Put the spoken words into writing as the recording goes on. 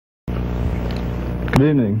Good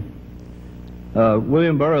evening.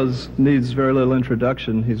 William Burroughs needs very little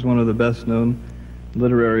introduction. He's one of the best-known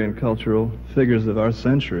literary and cultural figures of our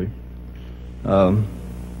century.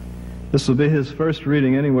 This will be his first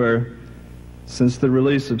reading anywhere since the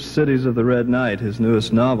release of Cities of the Red Night, his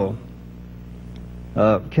newest novel.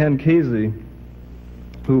 Ken Kesey,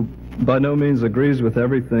 who by no means agrees with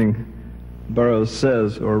everything Burroughs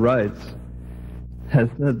says or writes, has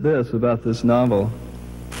said this about this novel.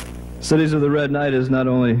 Cities of the Red Night is not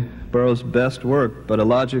only Burroughs' best work, but a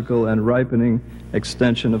logical and ripening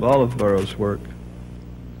extension of all of Burroughs' work.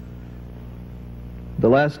 The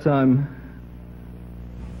last time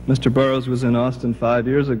Mr. Burroughs was in Austin 5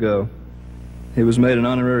 years ago, he was made an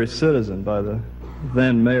honorary citizen by the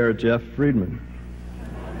then Mayor Jeff Friedman.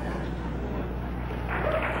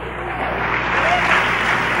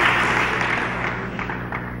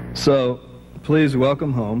 So, please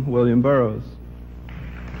welcome home William Burroughs.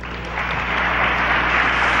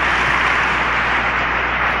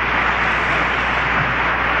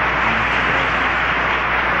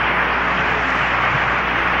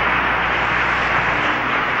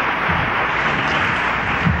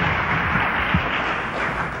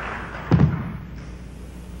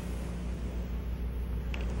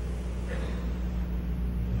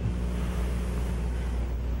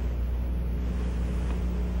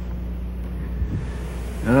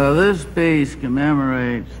 This piece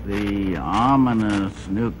commemorates the ominous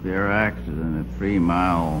nuclear accident at 3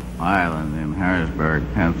 Mile Island in Harrisburg,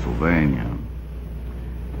 Pennsylvania.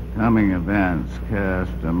 Coming events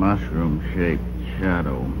cast a mushroom-shaped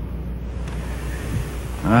shadow.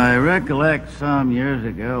 I recollect some years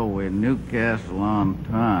ago with Newcastle on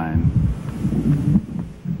Tyne.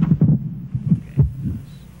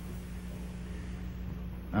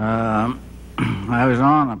 I was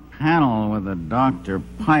on a panel with a Dr.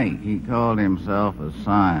 Pike. He called himself a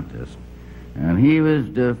scientist, and he was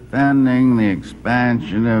defending the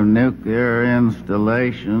expansion of nuclear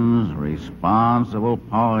installations. Responsible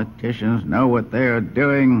politicians know what they are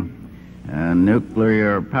doing, and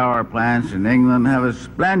nuclear power plants in England have a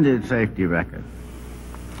splendid safety record.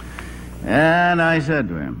 And I said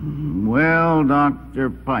to him, "Well, Dr.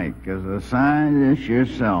 Pike, as a scientist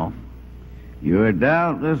yourself, you are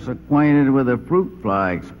doubtless acquainted with the fruit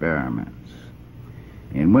fly experiments,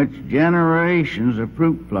 in which generations of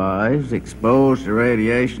fruit flies exposed to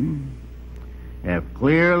radiation have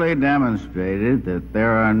clearly demonstrated that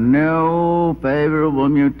there are no favorable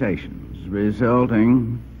mutations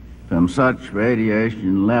resulting from such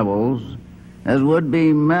radiation levels as would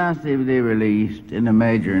be massively released in a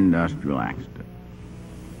major industrial accident.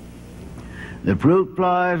 The fruit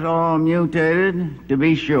flies all mutated, to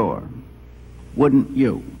be sure. Wouldn't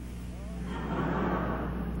you?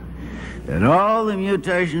 That all the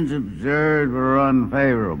mutations observed were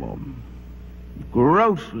unfavorable,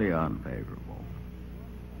 grossly unfavorable.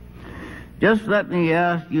 Just let me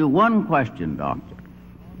ask you one question, Doctor.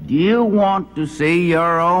 Do you want to see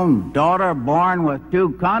your own daughter born with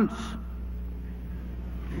 2 cunts?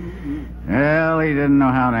 Well, he didn't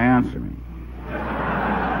know how to answer me.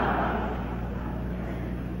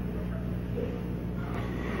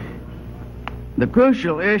 The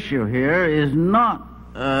crucial issue here is not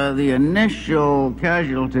the initial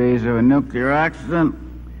casualties of a nuclear accident,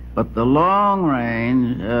 but the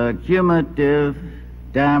long-range cumulative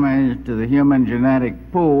damage to the human genetic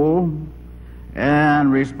pool,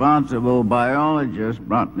 and responsible biologists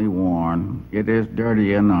bluntly warn it is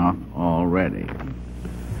dirty enough already.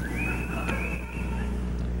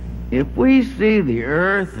 If we see the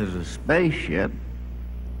Earth as a spaceship,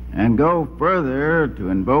 and go further to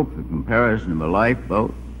invoke the comparison of a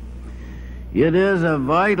lifeboat, it is a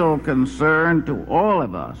vital concern to all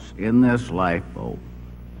of us in this lifeboat.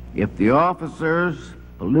 If the officers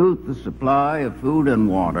pollute the supply of food and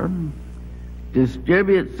water,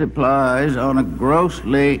 distribute supplies on a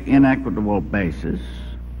grossly inequitable basis,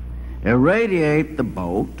 irradiate the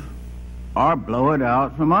boat, or blow it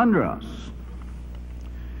out from under us.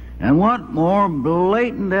 And what more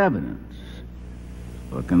blatant evidence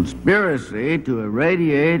a conspiracy to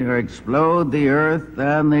irradiate or explode the Earth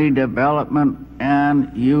than the development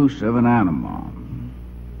and use of an atom bomb.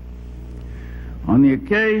 On the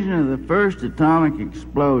occasion of the first atomic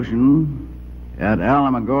explosion at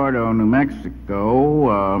Alamogordo, New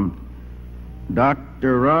Mexico,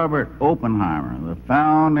 Dr. Robert Oppenheimer, the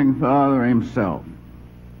founding father himself,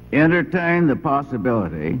 entertained the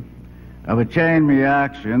possibility of a chain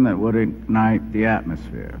reaction that would ignite the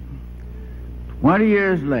atmosphere. 20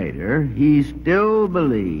 years later, he still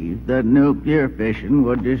believed that nuclear fission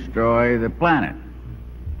would destroy the planet.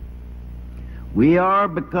 We are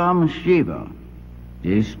become Shiva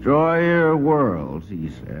Destroyer of worlds, he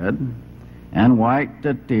said, and wiped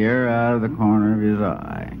a tear out of the corner of his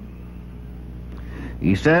eye.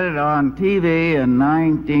 He said it on TV in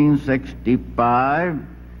 1965,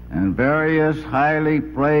 and various highly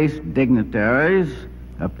placed dignitaries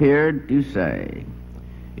appeared to say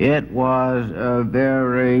it was a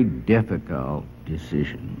very difficult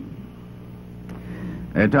decision.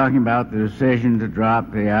 They're talking about the decision to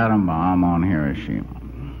drop the atom bomb on Hiroshima.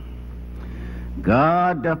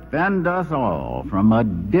 God defend us all from a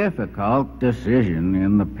difficult decision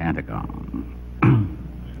in the Pentagon.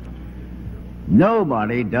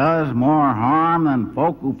 Nobody does more harm than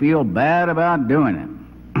folk who feel bad about doing it.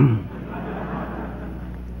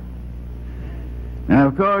 Now,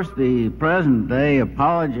 of course, the present-day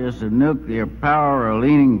apologists of nuclear power are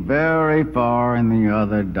leaning very far in the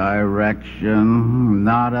other direction.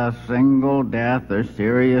 Not a single death or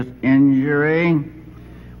serious injury.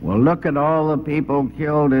 Well, look at all the people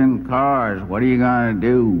killed in cars. What are you going to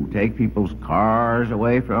do? Take people's cars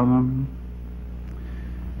away from them?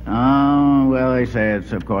 Well, they say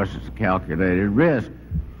it's a calculated risk.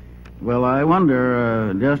 Well, I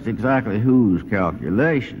wonder just exactly whose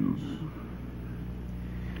calculations.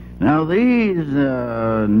 Now, these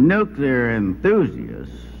nuclear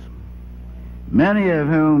enthusiasts, many of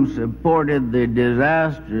whom supported the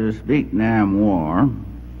disastrous Vietnam War,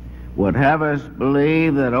 would have us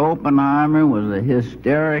believe that Oppenheimer was a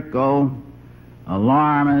hysterical,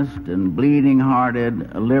 alarmist, and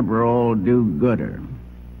bleeding-hearted liberal do-gooder,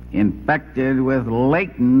 infected with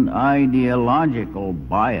latent ideological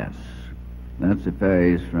bias. That's a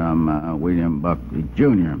phrase from William Buckley,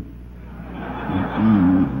 Jr.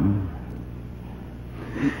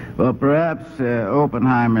 Well, perhaps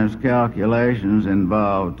Oppenheimer's calculations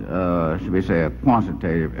involved, should we say, a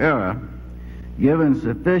quantitative error, given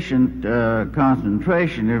sufficient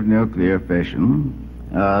concentration of nuclear fission,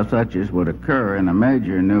 such as would occur in a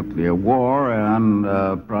major nuclear war, and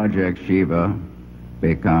Project Shiva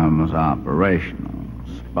becomes operational.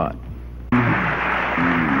 But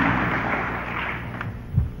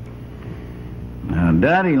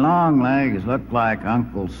Daddy Longlegs looked like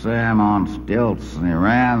Uncle Sam on stilts, and he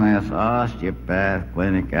ran this osteopath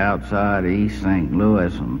clinic outside East St.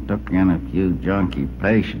 Louis and took in a few junkie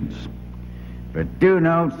patients. For 2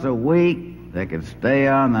 notes a week, they could stay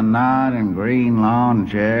on the nod in green lawn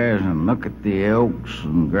chairs and look at the oaks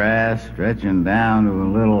and grass stretching down to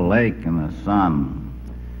a little lake in the sun.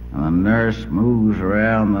 And the nurse moves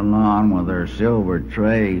around the lawn with her silver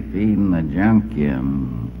tray feeding the junkie.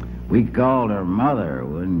 We called her Mother,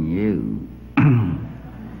 wouldn't you?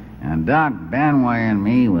 And Doc Benway and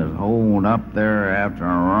me was holed up there after a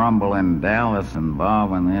rumble in Dallas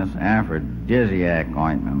involving this aphrodisiac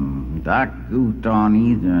ointment. Doc goofed on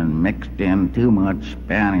ether and mixed in too much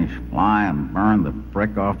Spanish fly and burned the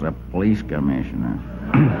prick off the police commissioner.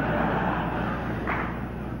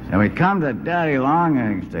 So we come to Daddy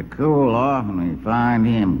Longlegs to cool off, and we find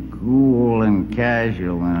him cool and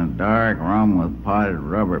casual in a dark room with potted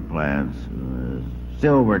rubber plants, a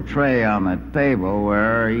silver tray on the table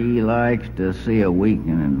where he likes to see a week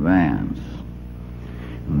in advance.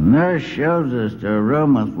 The nurse shows us to a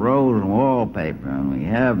room with rose wallpaper, and we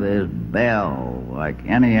have this bell, like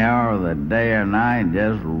any hour of the day or night,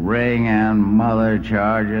 just ring, and Mother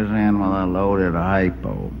charges in with a loaded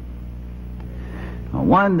hypo. Well,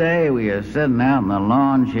 one day we were sitting out in the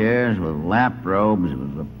lawn chairs with lap robes. It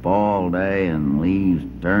was a fall day and leaves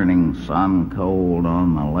turning sun cold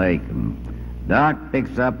on the lake, and Doc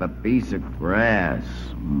picks up a piece of grass.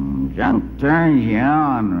 Junk turns you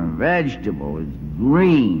on a vegetable. It's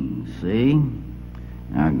green, see?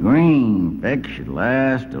 Now, green fix should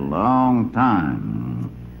last a long time.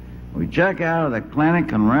 We check out of the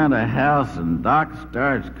clinic and rent a house, and Doc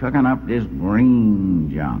starts cooking up this green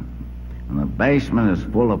junk. And the basement is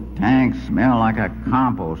full of tanks, smell like a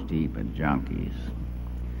compost heap of junkies.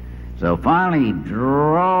 So finally he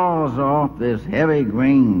draws off this heavy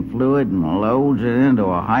green fluid and loads it into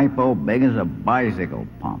a hypo big as a bicycle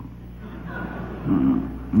pump.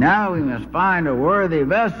 Now we must find a worthy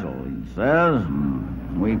vessel, he says.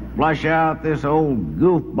 We flush out this old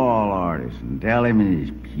goofball artist and tell him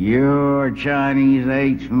he's pure Chinese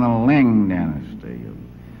H from the Ling dynasty.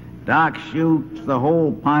 Doc shoots the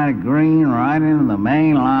whole pint of green right into the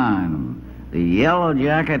main line. The yellow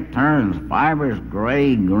jacket turns fibrous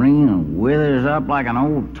gray-green and withers up like an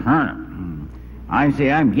old turnip. I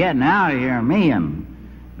say, I'm getting out of here, me, and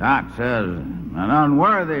Doc says, an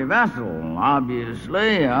unworthy vessel,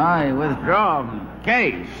 obviously. I withdraw from the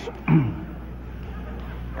case.